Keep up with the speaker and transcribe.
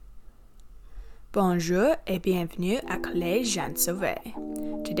Bonjour et bienvenue à Collège Jean Sauvé.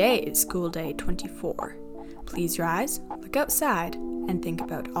 Today is school day 24. Please rise, look outside, and think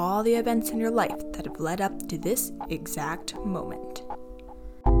about all the events in your life that have led up to this exact moment.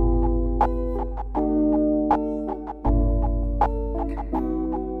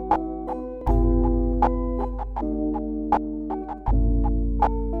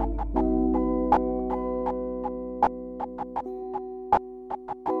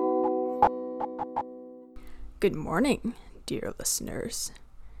 Good morning, dear listeners.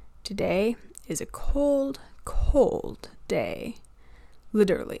 Today is a cold, cold day.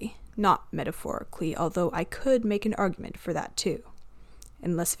 Literally, not metaphorically, although I could make an argument for that too.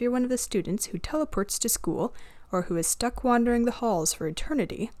 Unless if you're one of the students who teleports to school or who is stuck wandering the halls for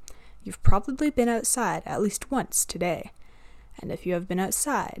eternity, you've probably been outside at least once today. And if you have been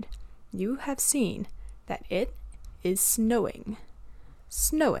outside, you have seen that it is snowing.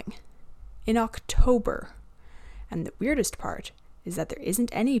 Snowing. In October. And the weirdest part is that there isn't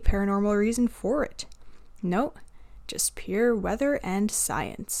any paranormal reason for it. No, just pure weather and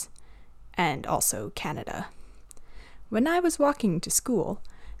science. And also Canada. When I was walking to school,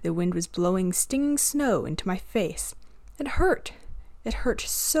 the wind was blowing stinging snow into my face. It hurt. It hurt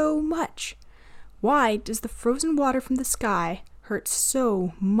so much. Why does the frozen water from the sky hurt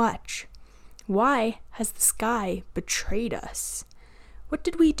so much? Why has the sky betrayed us? What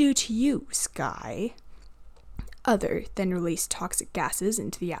did we do to you, sky? Other than release toxic gases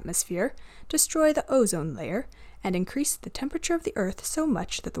into the atmosphere, destroy the ozone layer, and increase the temperature of the earth so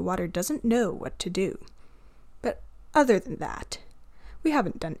much that the water doesn't know what to do. But other than that, we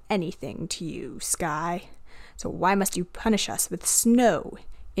haven't done anything to you, sky. So why must you punish us with snow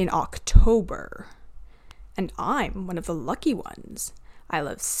in October? And I'm one of the lucky ones. I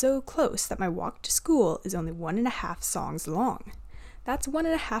live so close that my walk to school is only 1.5 songs long. That's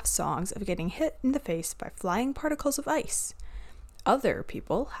 1.5 songs of getting hit in the face by flying particles of ice. Other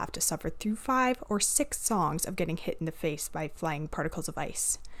people have to suffer through 5 or 6 songs of getting hit in the face by flying particles of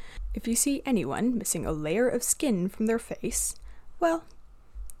ice. If you see anyone missing a layer of skin from their face, well,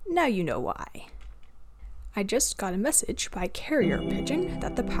 now you know why. I just got a message by carrier pigeon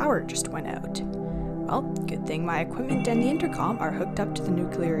that the power just went out. Well, good thing my equipment and the intercom are hooked up to the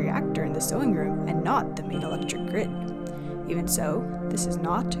nuclear reactor in the sewing room and not the main electric grid. Even so, this is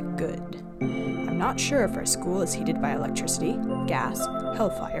not good. I'm not sure if our school is heated by electricity, gas,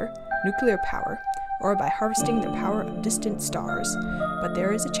 hellfire, nuclear power, or by harvesting the power of distant stars, but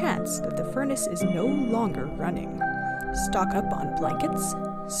there is a chance that the furnace is no longer running. Stock up on blankets,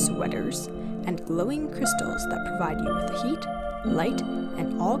 sweaters, and glowing crystals that provide you with the heat, light,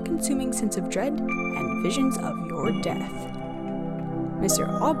 and all-consuming sense of dread and visions of your death. Mr.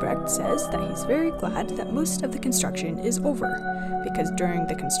 Albrecht says that he's very glad that most of the construction is over, because during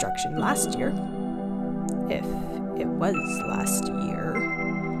the construction last year, if it was last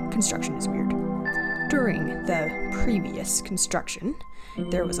year, construction is weird. During the previous construction,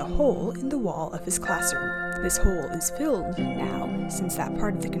 there was a hole in the wall of his classroom. This hole is filled now, since that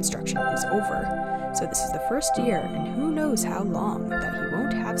part of the construction is over, so this is the first year in who knows how long that he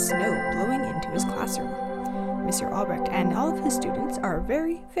won't have snow blowing into his classroom. Mr. Albrecht and all of his students are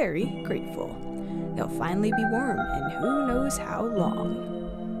very, very grateful. They'll finally be warm in who knows how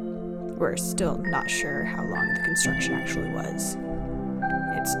long. We're still not sure how long the construction actually was.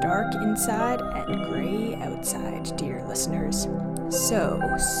 It's dark inside and gray outside, dear listeners. So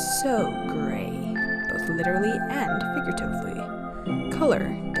gray, both literally and figuratively. Color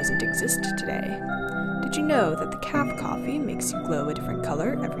doesn't exist today. Did you know that the calf coffee makes you glow a different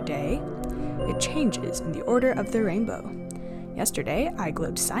color every day? It changes in the order of the rainbow. Yesterday, I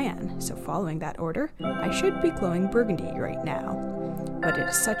glowed cyan, so following that order, I should be glowing burgundy right now. But it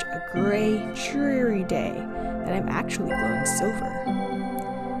is such a gray, dreary day that I'm actually glowing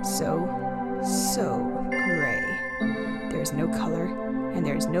silver. So gray. There's no color, and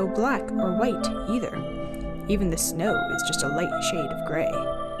there's no black or white either. Even the snow is just a light shade of gray.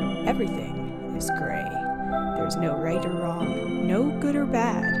 Everything is gray. There's no right or wrong, no good or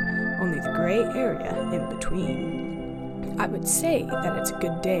bad. Only the gray area in between. I would say that it's a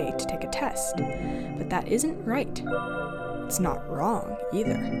good day to take a test, but that isn't right. It's not wrong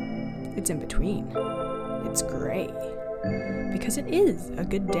either. It's in between. It's gray. Because it is a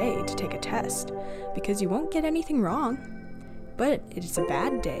good day to take a test, because you won't get anything wrong. But it is a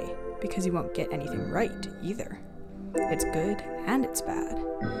bad day, because you won't get anything right either. It's good and it's bad.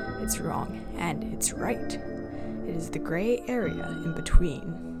 It's wrong and it's right. It is the gray area in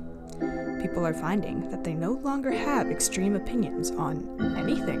between. People are finding that they no longer have extreme opinions on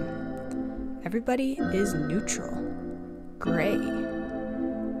anything. Everybody is neutral. Gray.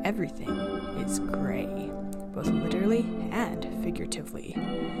 Everything is gray, both literally and figuratively.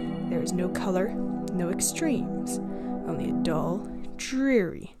 There is no color, no extremes, only a dull,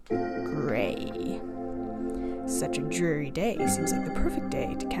 dreary gray. Such a dreary day seems like the perfect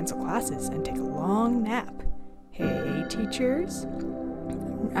day to cancel classes and take a long nap. Hey, teachers?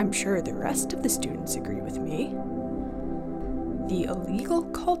 I'm sure the rest of the students agree with me. The Illegal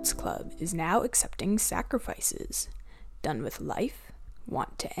Cults Club is now accepting sacrifices. Done with life?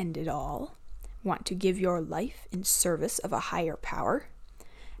 Want to end it all? Want to give your life in service of a higher power?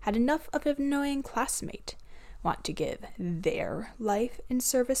 Had enough of an annoying classmate? Want to give their life in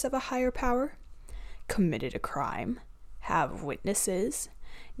service of a higher power? Committed a crime? Have witnesses?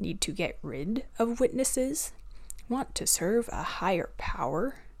 Need to get rid of witnesses? Want to serve a higher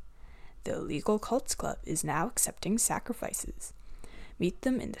power? The Illegal Cults Club is now accepting sacrifices. Meet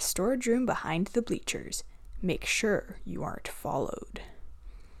them in the storage room behind the bleachers. Make sure you aren't followed.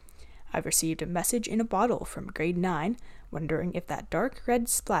 I've received a message in a bottle from grade 9, wondering if that dark red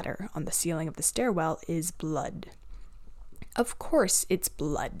splatter on the ceiling of the stairwell is blood. Of course it's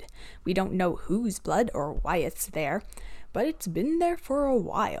blood. We don't know whose blood or why it's there, but it's been there for a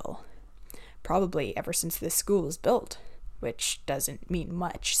while. Probably ever since this school was built, which doesn't mean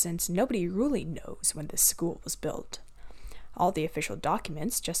much since nobody really knows when this school was built. All the official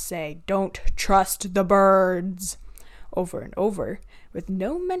documents just say, "Don't trust the birds," over and over, with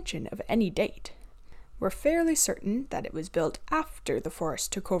no mention of any date. We're fairly certain that it was built after the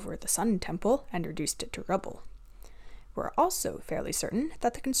forest took over the Sun Temple and reduced it to rubble. We're also fairly certain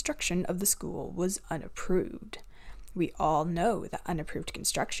that the construction of the school was unapproved. We all know that unapproved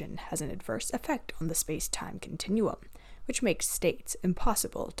construction has an adverse effect on the space-time continuum, which makes states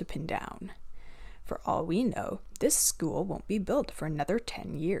impossible to pin down. For all we know, this school won't be built for another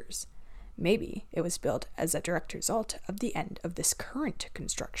 10 years. Maybe it was built as a direct result of the end of this current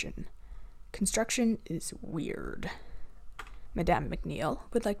construction. Construction is weird. Madame McNeil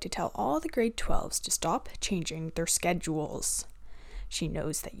would like to tell all the grade 12s to stop changing their schedules. She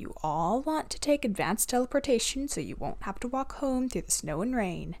knows that you all want to take advanced teleportation so you won't have to walk home through the snow and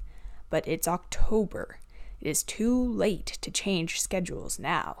rain. But it's October. It is too late to change schedules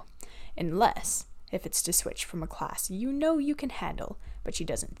now. Unless, if it's to switch from a class you know you can handle, but she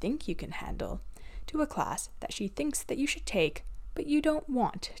doesn't think you can handle, to a class that she thinks that you should take, but you don't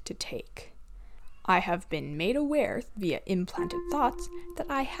want to take. I have been made aware via implanted thoughts that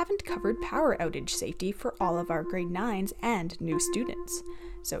I haven't covered power outage safety for all of our grade 9s and new students.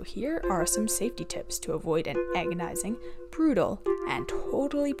 So here are some safety tips to avoid an agonizing, brutal, and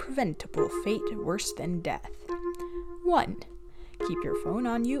totally preventable fate worse than death. 1. Keep your phone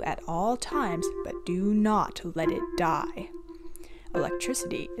on you at all times, but do not let it die.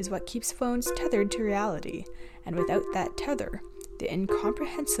 Electricity is what keeps phones tethered to reality, and without that tether, the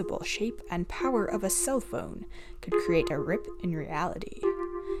incomprehensible shape and power of a cell phone could create a rip in reality.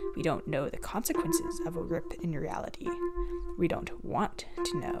 We don't know the consequences of a rip in reality. We don't want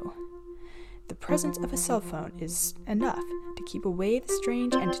to know. The presence of a cell phone is enough to keep away the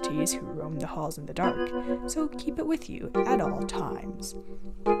strange entities who roam the halls in the dark, so keep it with you at all times.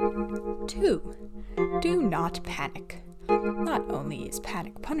 2. Do not panic. Not only is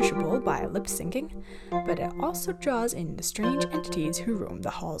panic punishable by lip syncing, but it also draws in the strange entities who roam the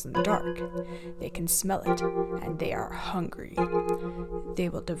halls in the dark. They can smell it, and they are hungry. They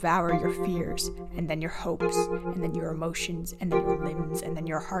will devour your fears, and then your hopes, and then your emotions, and then your limbs, and then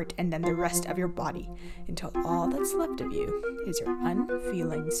your heart, and then the rest of your body, until all that's left of you is your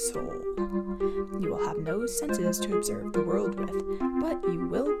unfeeling soul. You will have no senses to observe the world with, but you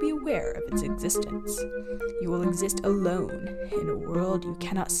will be aware of its existence. You will exist alone in a world you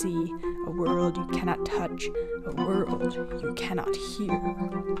cannot see, a world you cannot touch, a world you cannot hear.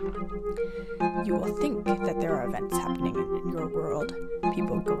 You will think that there are events happening in your world,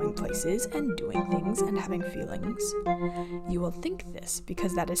 people going places and doing things and having feelings. You will think this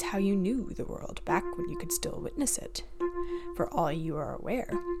because that is how you knew the world back when you could still witness it. For all you are aware,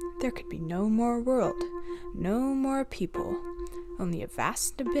 there could be no more world, no more people, only a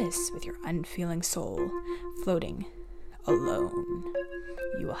vast abyss with your unfeeling soul, floating alone.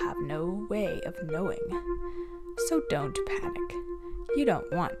 You will have no way of knowing. So don't panic. You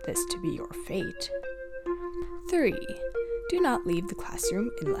don't want this to be your fate. 3. Do not leave the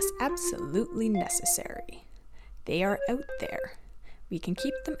classroom unless absolutely necessary. They are out there. We can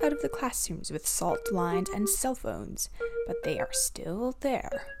keep them out of the classrooms with salt lines and cell phones, but they are still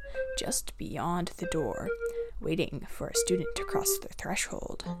there, just beyond the door, waiting for a student to cross the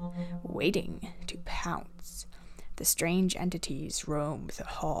threshold, waiting to pounce. The strange entities roam the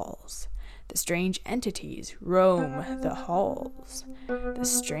halls. The strange entities roam the halls. The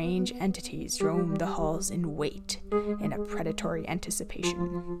strange entities roam the halls in wait, in a predatory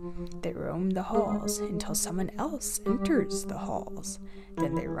anticipation. They roam the halls until someone else enters the halls.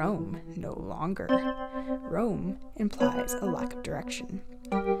 Then they roam no longer. Roam implies a lack of direction.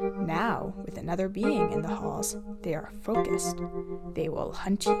 Now, with another being in the halls, they are focused. They will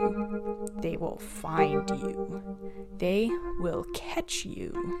hunt you. They will find you. They will catch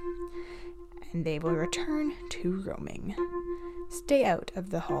you. And they will return to roaming. Stay out of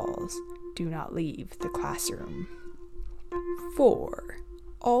the halls. Do not leave the classroom. 4.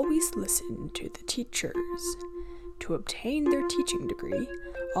 Always listen to the teachers. To obtain their teaching degree,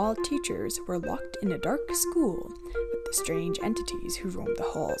 all teachers were locked in a dark school with the strange entities who roamed the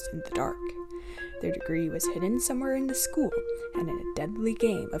halls in the dark. Their degree was hidden somewhere in the school, and in a deadly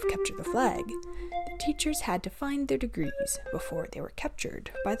game of capture the flag, the teachers had to find their degrees before they were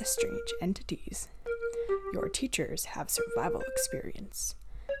captured by the strange entities. Your teachers have survival experience.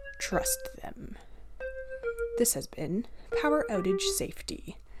 Trust them. This has been Power Outage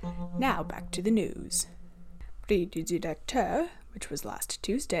Safety. Now back to the news. Prix du Directeur, which was last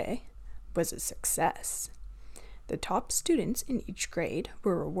Tuesday, was a success. The top students in each grade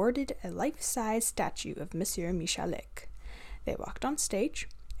were awarded a life-size statue of Monsieur Michalak. They walked on stage,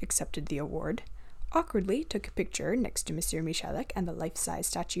 accepted the award, awkwardly took a picture next to Monsieur Michalak and the life-size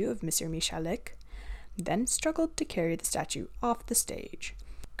statue of Monsieur Michalak, then struggled to carry the statue off the stage.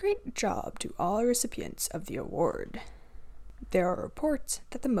 Great job to all recipients of the award. There are reports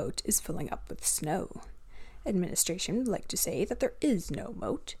that the moat is filling up with snow. Administration would like to say that there is no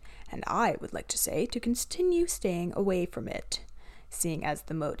moat, and I would like to say to continue staying away from it. Seeing as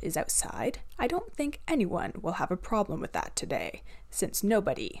the moat is outside, I don't think anyone will have a problem with that today, since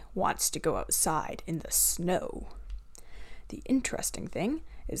nobody wants to go outside in the snow. The interesting thing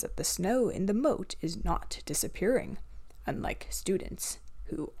is that the snow in the moat is not disappearing, unlike students,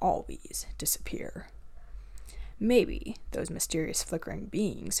 who always disappear. Maybe those mysterious flickering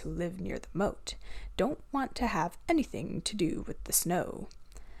beings who live near the moat don't want to have anything to do with the snow.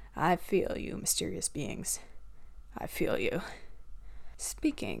 I feel you, mysterious beings. I feel you.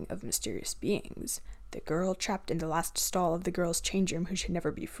 Speaking of mysterious beings, the girl trapped in the last stall of the girls' change room who should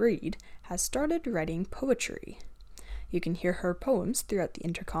never be freed has started writing poetry. You can hear her poems throughout the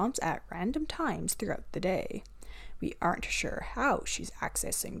intercoms at random times throughout the day. We aren't sure how she's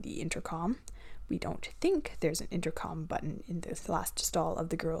accessing the intercom. We don't think there's an intercom button in the last stall of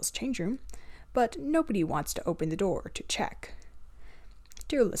the girls' change room, but nobody wants to open the door to check.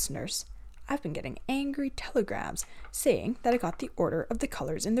 Dear listeners, I've been getting angry telegrams saying that I got the order of the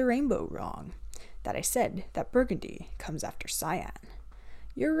colors in the rainbow wrong, that I said that burgundy comes after cyan.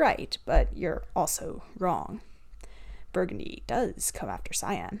 You're right, but you're also wrong. Burgundy does come after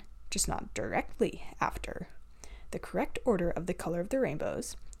cyan, just not directly after. The correct order of the color of the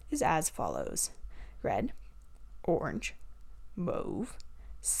rainbows is as follows: red, orange, mauve,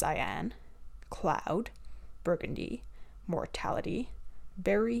 cyan, cloud, burgundy, mortality,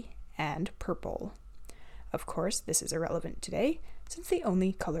 berry, and purple. Of course, this is irrelevant today, since the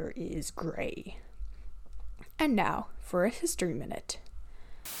only color is gray. And now for a history minute.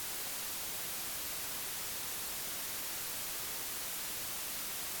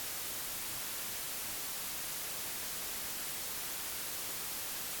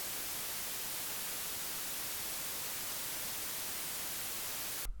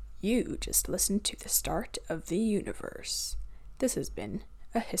 You just listened to the start of the universe. This has been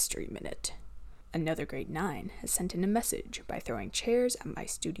a History Minute. Another grade 9 has sent in a message by throwing chairs at my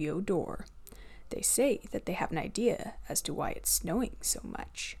studio door. They say that they have an idea as to why it's snowing so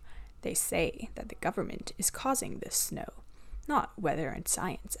much. They say that the government is causing this snow, not weather and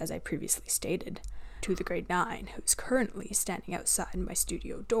science as I previously stated. To the grade 9 who's currently standing outside my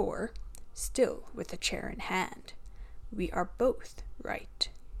studio door, still with a chair in hand, we are both right.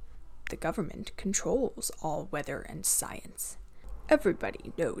 The government controls all weather and science.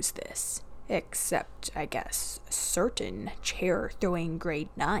 Everybody knows this, except, I guess, certain chair-throwing grade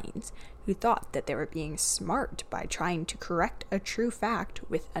 9s who thought that they were being smart by trying to correct a true fact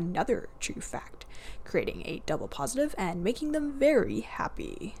with another true fact, creating a double positive and making them very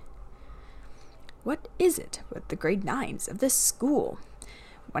happy. What is it with the grade 9s of this school?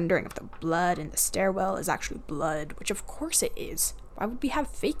 Wondering if the blood in the stairwell is actually blood, which of course it is. Why would we have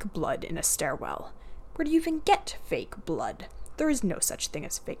fake blood in a stairwell? Where do you even get fake blood? There is no such thing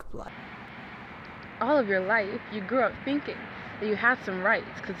as fake blood. All of your life, you grew up thinking that you had some rights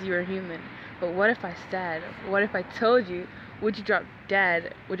because you were human. But what if I said, what if I told you, would you drop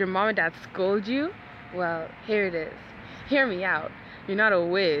dead? Would your mom and dad scold you? Well, here it is. Hear me out. You're not a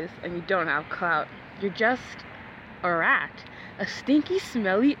whiz, and you don't have clout. You're just a rat. A stinky,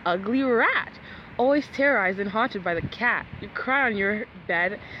 smelly, ugly rat. Always terrorized and haunted by the cat. You cry on your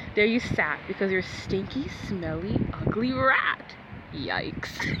bed, there you sat, because you're a stinky, smelly, ugly rat.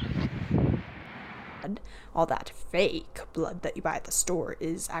 Yikes. All that fake blood that you buy at the store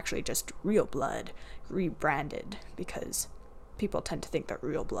is actually just real blood, rebranded, because people tend to think that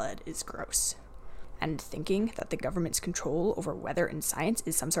real blood is gross. And thinking that the government's control over weather and science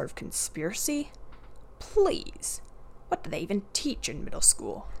is some sort of conspiracy? Please, what do they even teach in middle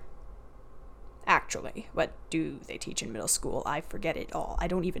school? Actually, what do they teach in middle school? I forget it all. I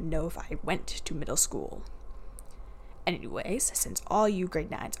don't even know if I went to middle school. Anyways, since all you grade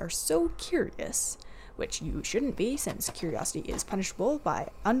 9s are so curious, which you shouldn't be, since curiosity is punishable by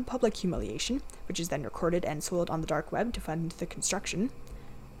unpublic humiliation, which is then recorded and sold on the dark web to fund the construction,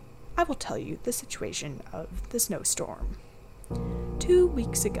 I will tell you the situation of the snowstorm. 2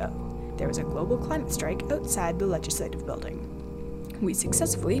 weeks ago, there was a global climate strike outside the legislative building. We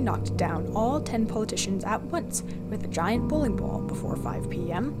successfully knocked down all 10 politicians at once with a giant bowling ball before 5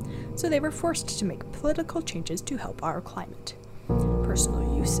 p.m., so they were forced to make political changes to help our climate.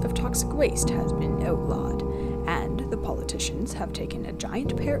 Personal use of toxic waste has been outlawed, and the politicians have taken a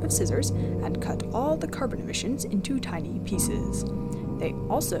giant pair of scissors and cut all the carbon emissions into tiny pieces. They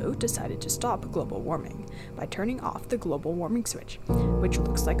also decided to stop global warming by turning off the global warming switch, which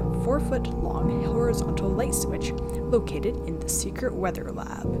looks like a 4-foot-long horizontal light switch located in the secret weather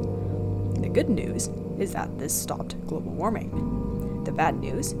lab. The good news is that this stopped global warming. The bad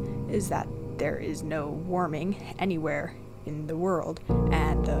news is that there is no warming anywhere in the world,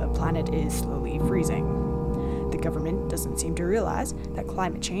 and the planet is slowly freezing. The government doesn't seem to realize that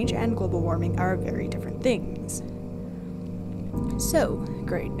climate change and global warming are very different things. So,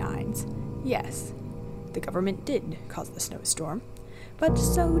 grade 9s, yes, the government did cause the snowstorm, but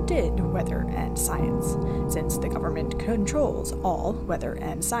so did weather and science, since the government controls all weather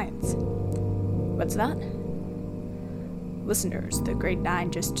and science. What's that? Listeners, the grade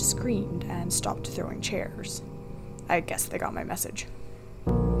 9 just screamed and stopped throwing chairs. I guess they got my message.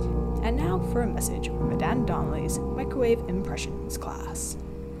 And now for a message from Madame Donnelly's Microwave Impressions class.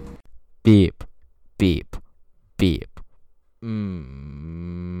 Beep, beep, beep.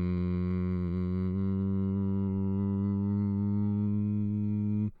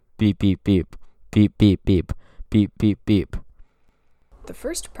 Beep, beep, beep, beep, beep, beep, beep, beep, beep. The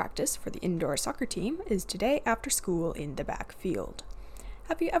first practice for the indoor soccer team is today after school in the back field.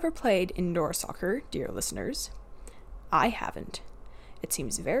 Have you ever played indoor soccer, dear listeners? I haven't. It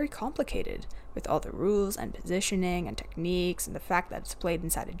seems very complicated, with all the rules and positioning and techniques and the fact that it's played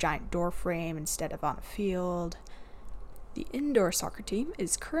inside a giant door frame instead of on a field. The indoor soccer team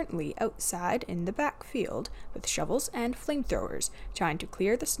is currently outside in the back field with shovels and flamethrowers trying to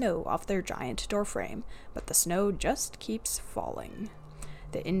clear the snow off their giant door frame, but the snow just keeps falling.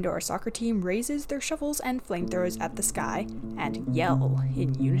 The indoor soccer team raises their shovels and flamethrowers at the sky and yell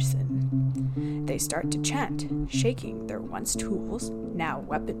in unison. They start to chant, shaking their once tools, now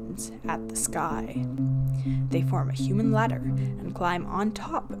weapons, at the sky. They form a human ladder and climb on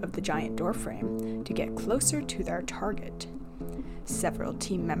top of the giant doorframe to get closer to their target. Several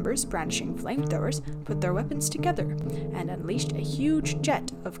team members brandishing flamethrowers put their weapons together and unleashed a huge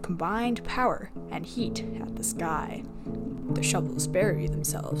jet of combined power and heat at the sky. The shovels bury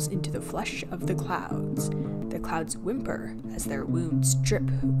themselves into the flesh of the clouds. The clouds whimper as their wounds drip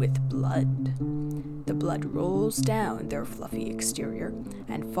with blood. The blood rolls down their fluffy exterior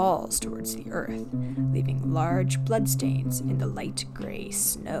and falls towards the earth, leaving large bloodstains in the light gray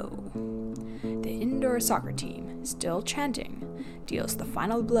snow. The indoor soccer team, still chanting, deals the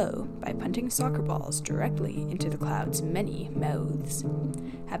final blow by punting soccer balls directly into the clouds' many mouths.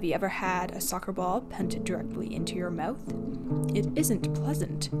 Have you ever had a soccer ball punted directly into your mouth? It isn't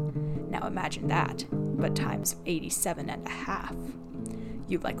pleasant. Now imagine that, but times 87.5.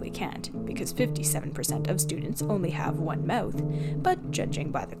 You likely can't, because 57% of students only have one mouth, but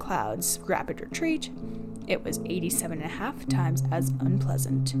judging by the clouds' rapid retreat, it was 87.5 times as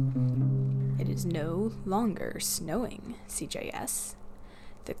unpleasant. It is no longer snowing, CJS.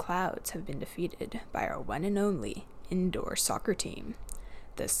 The clouds have been defeated by our one and only indoor soccer team.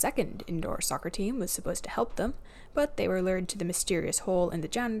 The second indoor soccer team was supposed to help them, but they were lured to the mysterious hole in the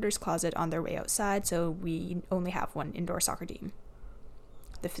janitor's closet on their way outside, so we only have one indoor soccer team.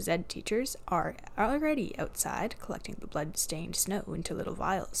 The phys ed teachers are already outside collecting the blood-stained snow into little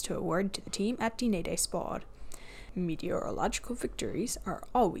vials to award to the team at Dinede Sport. Meteorological victories are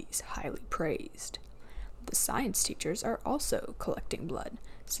always highly praised. The science teachers are also collecting blood,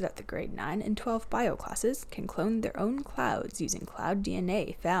 so that the grade 9 and 12 bio classes can clone their own clouds using cloud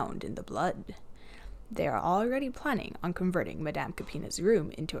DNA found in the blood. They are already planning on converting Madame Capina's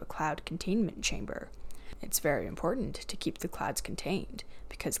room into a cloud containment chamber. It's very important to keep the clouds contained,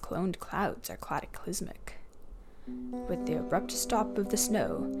 because cloned clouds are cataclysmic. With the abrupt stop of the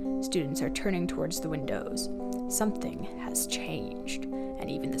snow, students are turning towards the windows. Something has changed,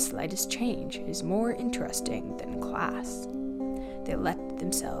 and even the slightest change is more interesting than class. They let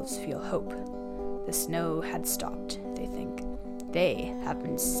themselves feel hope. The snow had stopped, they think. They have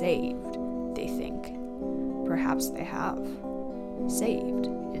been saved, they think. Perhaps they have. Saved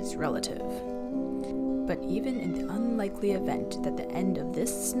is relative. But even in the unlikely event that the end of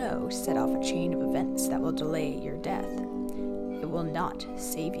this snow set off a chain of events that will delay your death, it will not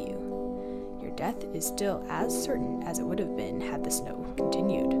save you. Your death is still as certain as it would have been had the snow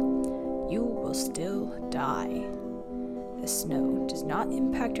continued. You will still die. The snow does not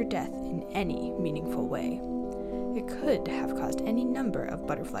impact your death in any meaningful way. It could have caused any number of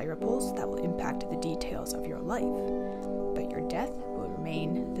butterfly ripples that will impact the details of your life, but your death will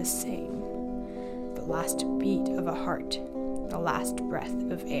remain the same. The last beat of a heart, the last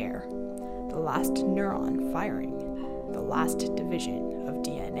breath of air, the last neuron firing, the last division of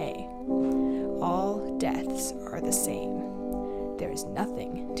DNA. All deaths are the same. There is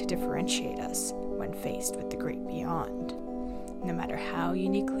nothing to differentiate us when faced with the great beyond. No matter how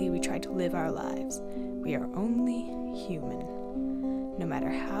uniquely we try to live our lives, we are only human. No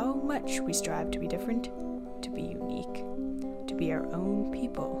matter how much we strive to be different, to be unique, to be our own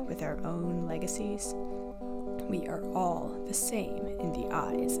people with our own legacies, we are all the same in the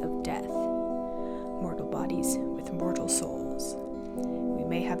eyes of death. Mortal bodies with mortal souls. We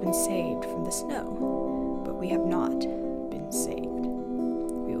may have been saved from the snow, but we have not been saved.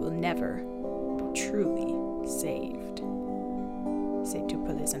 We will never be truly saved. C'est tout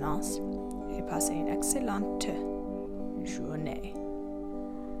pour les annonces, et passez une excellente journée.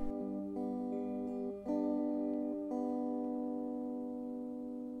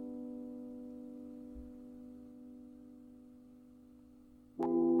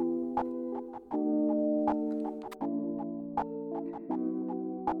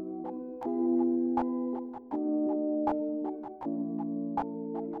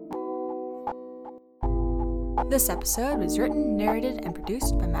 This episode was written, narrated, and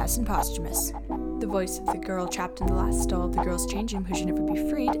produced by Madison Posthumus. The voice of the girl trapped in the last stall of the girl's change room who should never be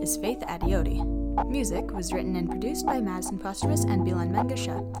freed is Faith Adioti. Music was written and produced by Madison Posthumus and Bilan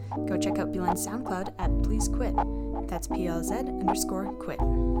Mangasha. Go check out Bilan's SoundCloud at Please Quit. That's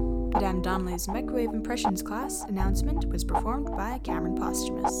PLZ_quit. Madame Donnelly's Microwave Impressions class announcement was performed by Cameron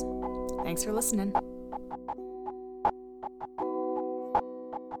Posthumus. Thanks for listening.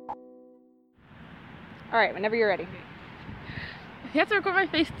 All right, whenever you're ready. You have to record my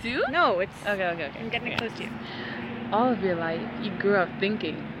face too? No, it's... Okay. I'm getting it close to you. All of your life, you grew up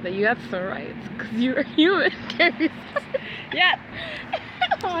thinking that you had some rights because you were human. Yeah.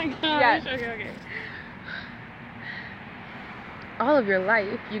 Oh my gosh. Yeah. Okay. All of your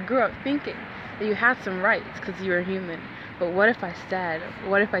life, you grew up thinking that you had some rights because you were human. But what if I said,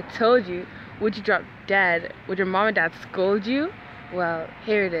 what if I told you, would you drop dead? Would your mom and dad scold you? Well,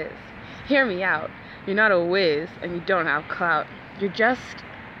 here it is. Hear me out. You're not a whiz and you don't have clout. You're just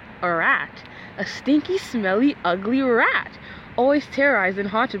a rat. A stinky, smelly, ugly rat. Always terrorized and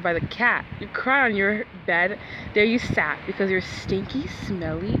haunted by the cat. You cry on your bed. There you sat because you're a stinky,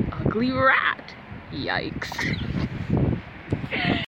 smelly, ugly rat. Yikes.